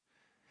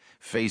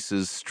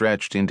faces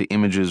stretched into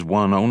images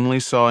one only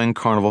saw in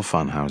carnival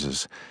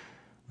funhouses.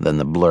 Then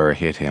the blur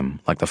hit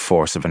him like the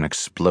force of an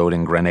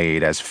exploding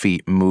grenade as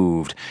feet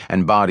moved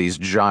and bodies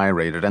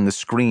gyrated and the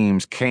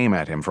screams came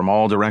at him from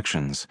all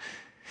directions.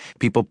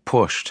 People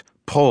pushed,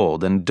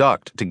 pulled, and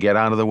ducked to get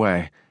out of the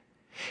way.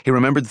 He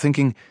remembered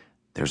thinking,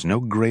 there's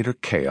no greater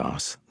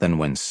chaos than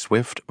when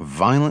swift,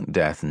 violent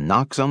death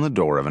knocks on the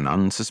door of an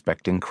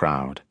unsuspecting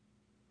crowd.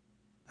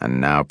 And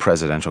now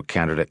presidential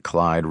candidate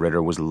Clyde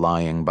Ritter was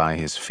lying by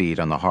his feet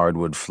on the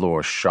hardwood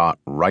floor, shot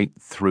right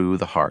through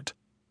the heart.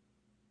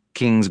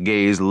 King's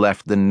gaze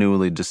left the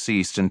newly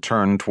deceased and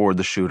turned toward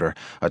the shooter,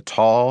 a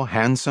tall,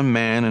 handsome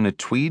man in a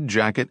tweed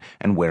jacket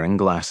and wearing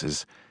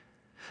glasses.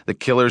 The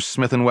killer's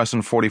Smith &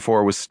 Wesson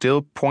 .44 was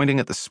still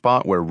pointing at the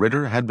spot where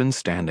Ritter had been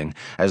standing,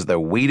 as though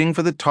waiting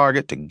for the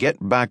target to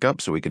get back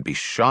up so he could be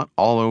shot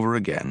all over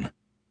again.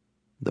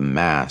 The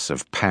mass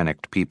of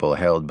panicked people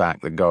held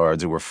back the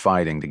guards who were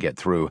fighting to get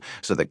through,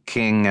 so that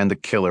King and the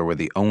killer were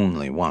the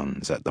only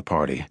ones at the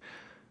party.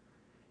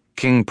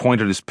 King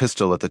pointed his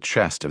pistol at the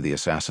chest of the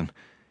assassin.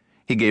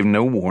 He gave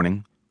no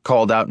warning,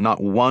 called out not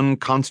one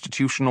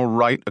constitutional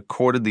right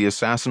accorded the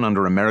assassin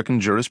under American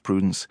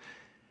jurisprudence.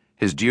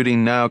 His duty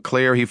now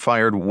clear, he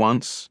fired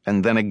once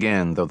and then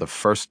again, though the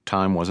first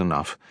time was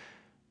enough.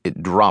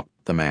 It dropped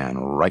the man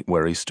right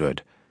where he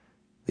stood.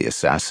 The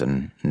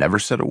assassin never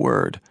said a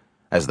word,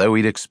 as though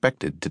he'd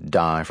expected to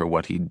die for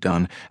what he'd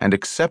done, and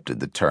accepted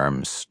the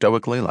term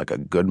stoically like a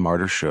good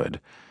martyr should.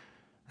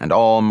 And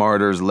all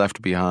martyrs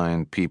left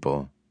behind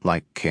people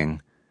like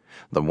King,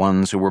 the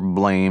ones who were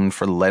blamed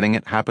for letting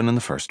it happen in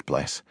the first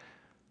place.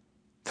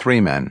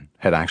 3 men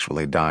had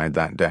actually died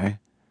that day,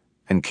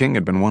 and King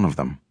had been one of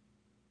them.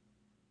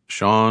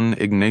 Sean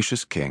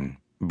Ignatius King,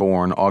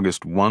 born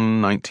August 1,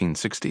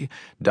 1960,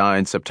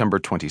 died September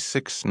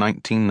 26,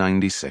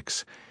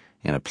 1996,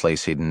 in a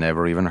place he'd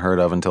never even heard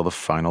of until the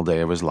final day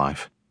of his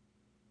life.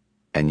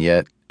 And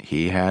yet,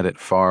 he had it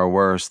far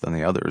worse than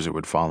the others who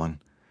had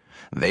fallen.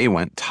 They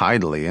went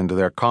tidily into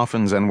their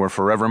coffins and were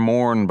forever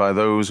mourned by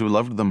those who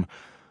loved them,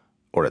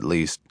 or at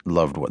least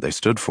loved what they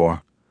stood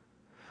for.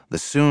 The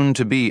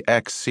soon-to-be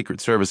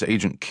ex-Secret Service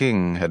agent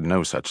King had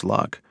no such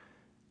luck.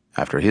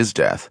 After his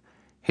death,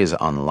 his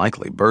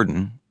unlikely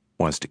burden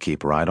was to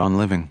keep right on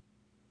living.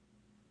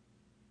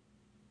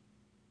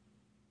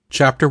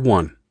 Chapter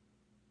 1.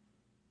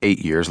 8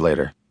 years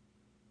later.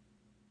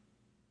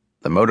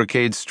 The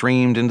motorcade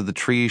streamed into the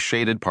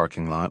tree-shaded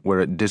parking lot where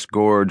it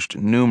disgorged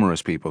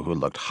numerous people who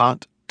looked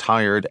hot,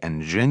 tired,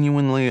 and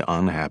genuinely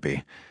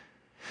unhappy.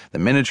 The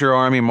miniature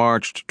army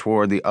marched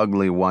toward the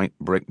ugly white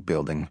brick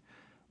building.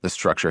 The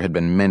structure had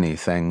been many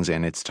things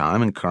in its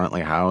time and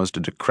currently housed a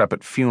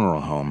decrepit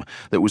funeral home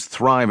that was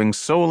thriving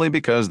solely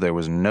because there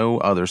was no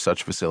other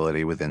such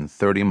facility within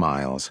 30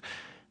 miles,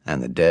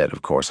 and the dead,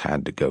 of course,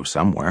 had to go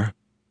somewhere.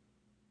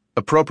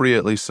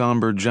 Appropriately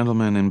somber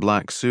gentlemen in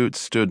black suits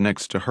stood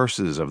next to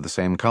hearses of the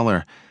same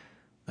color.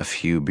 A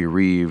few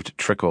bereaved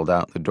trickled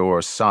out the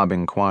door,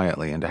 sobbing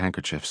quietly into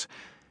handkerchiefs.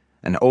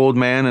 An old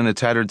man in a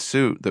tattered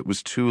suit that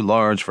was too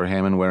large for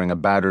him and wearing a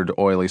battered,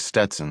 oily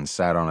Stetson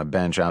sat on a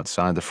bench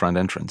outside the front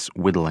entrance,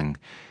 whittling.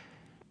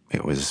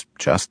 It was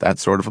just that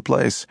sort of a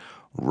place,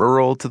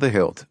 rural to the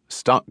hilt,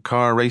 stock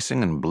car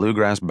racing and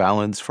bluegrass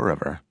ballads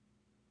forever.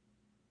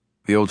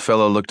 The old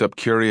fellow looked up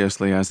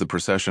curiously as the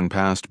procession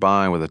passed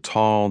by with a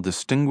tall,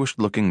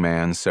 distinguished-looking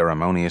man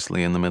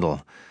ceremoniously in the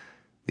middle.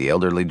 The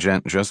elderly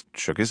gent just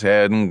shook his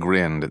head and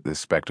grinned at this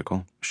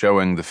spectacle,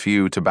 showing the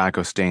few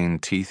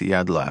tobacco-stained teeth he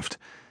had left.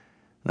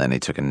 Then he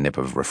took a nip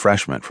of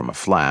refreshment from a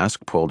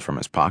flask pulled from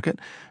his pocket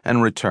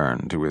and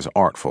returned to his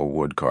artful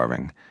wood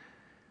carving.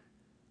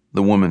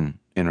 The woman,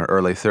 in her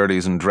early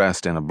 30s and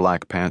dressed in a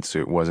black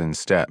pantsuit, was in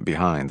step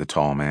behind the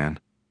tall man.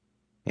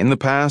 In the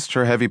past,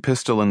 her heavy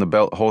pistol in the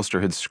belt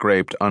holster had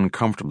scraped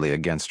uncomfortably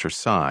against her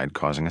side,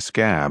 causing a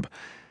scab.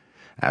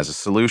 As a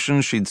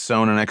solution, she'd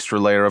sewn an extra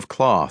layer of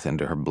cloth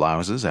into her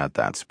blouses at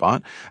that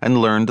spot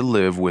and learned to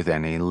live with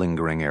any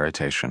lingering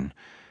irritation.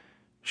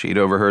 She'd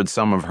overheard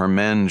some of her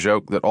men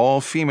joke that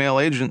all female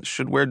agents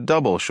should wear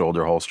double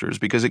shoulder holsters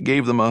because it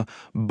gave them a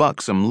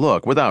buxom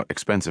look without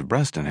expensive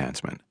breast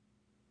enhancement.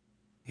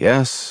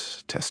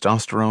 Yes,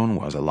 testosterone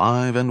was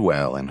alive and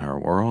well in her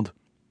world.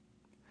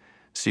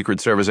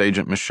 Secret Service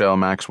agent Michelle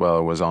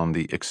Maxwell was on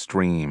the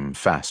extreme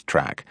fast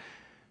track.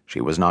 She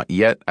was not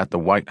yet at the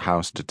White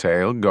House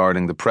detail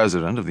guarding the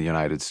President of the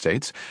United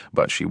States,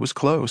 but she was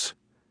close.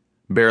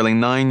 Barely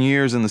 9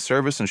 years in the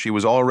service and she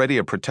was already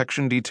a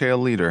protection detail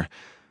leader.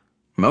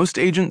 Most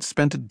agents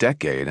spent a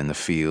decade in the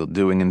field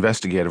doing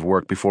investigative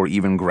work before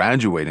even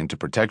graduating to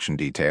protection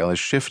detail as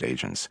shift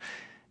agents.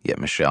 Yet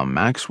Michelle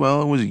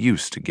Maxwell was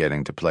used to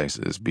getting to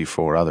places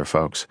before other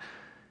folks.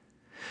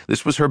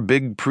 This was her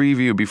big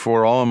preview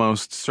before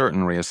almost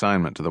certain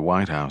reassignment to the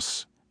White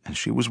House, and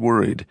she was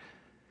worried.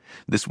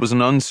 This was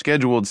an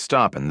unscheduled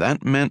stop, and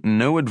that meant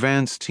no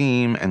advance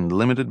team and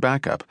limited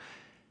backup.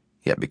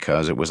 Yet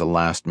because it was a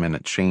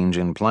last-minute change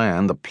in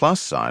plan, the plus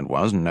side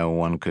was no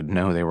one could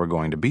know they were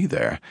going to be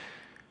there.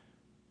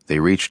 They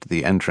reached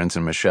the entrance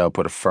and Michelle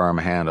put a firm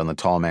hand on the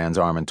tall man's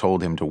arm and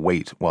told him to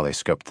wait while they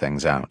scoped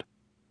things out.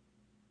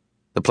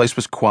 The place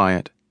was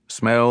quiet,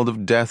 smelled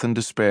of death and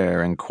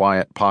despair, and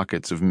quiet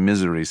pockets of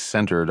misery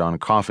centered on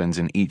coffins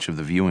in each of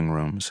the viewing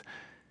rooms.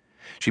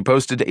 She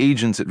posted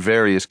agents at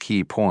various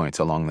key points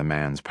along the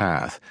man's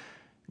path.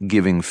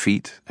 Giving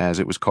feet, as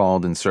it was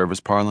called in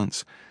service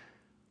parlance.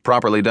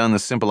 Properly done, the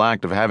simple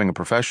act of having a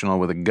professional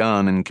with a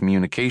gun and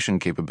communication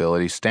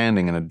capability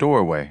standing in a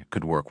doorway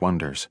could work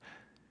wonders.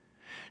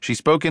 She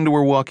spoke into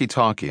her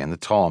walkie-talkie, and the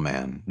tall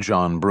man,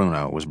 John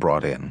Bruno, was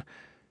brought in.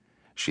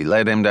 She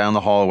led him down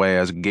the hallway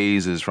as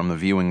gazes from the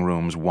viewing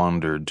rooms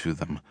wandered to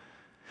them.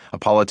 A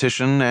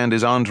politician and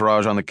his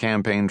entourage on the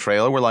campaign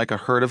trail were like a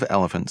herd of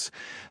elephants.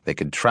 They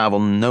could travel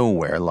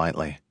nowhere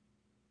lightly.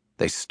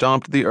 They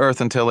stomped the earth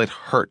until it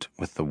hurt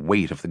with the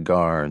weight of the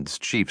guards,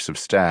 chiefs of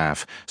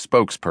staff,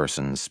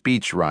 spokespersons,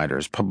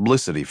 speechwriters,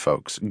 publicity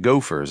folks,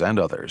 gophers, and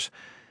others.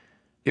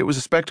 It was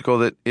a spectacle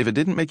that, if it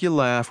didn't make you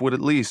laugh, would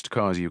at least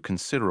cause you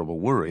considerable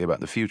worry about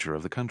the future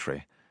of the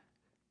country.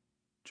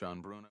 John Bruno.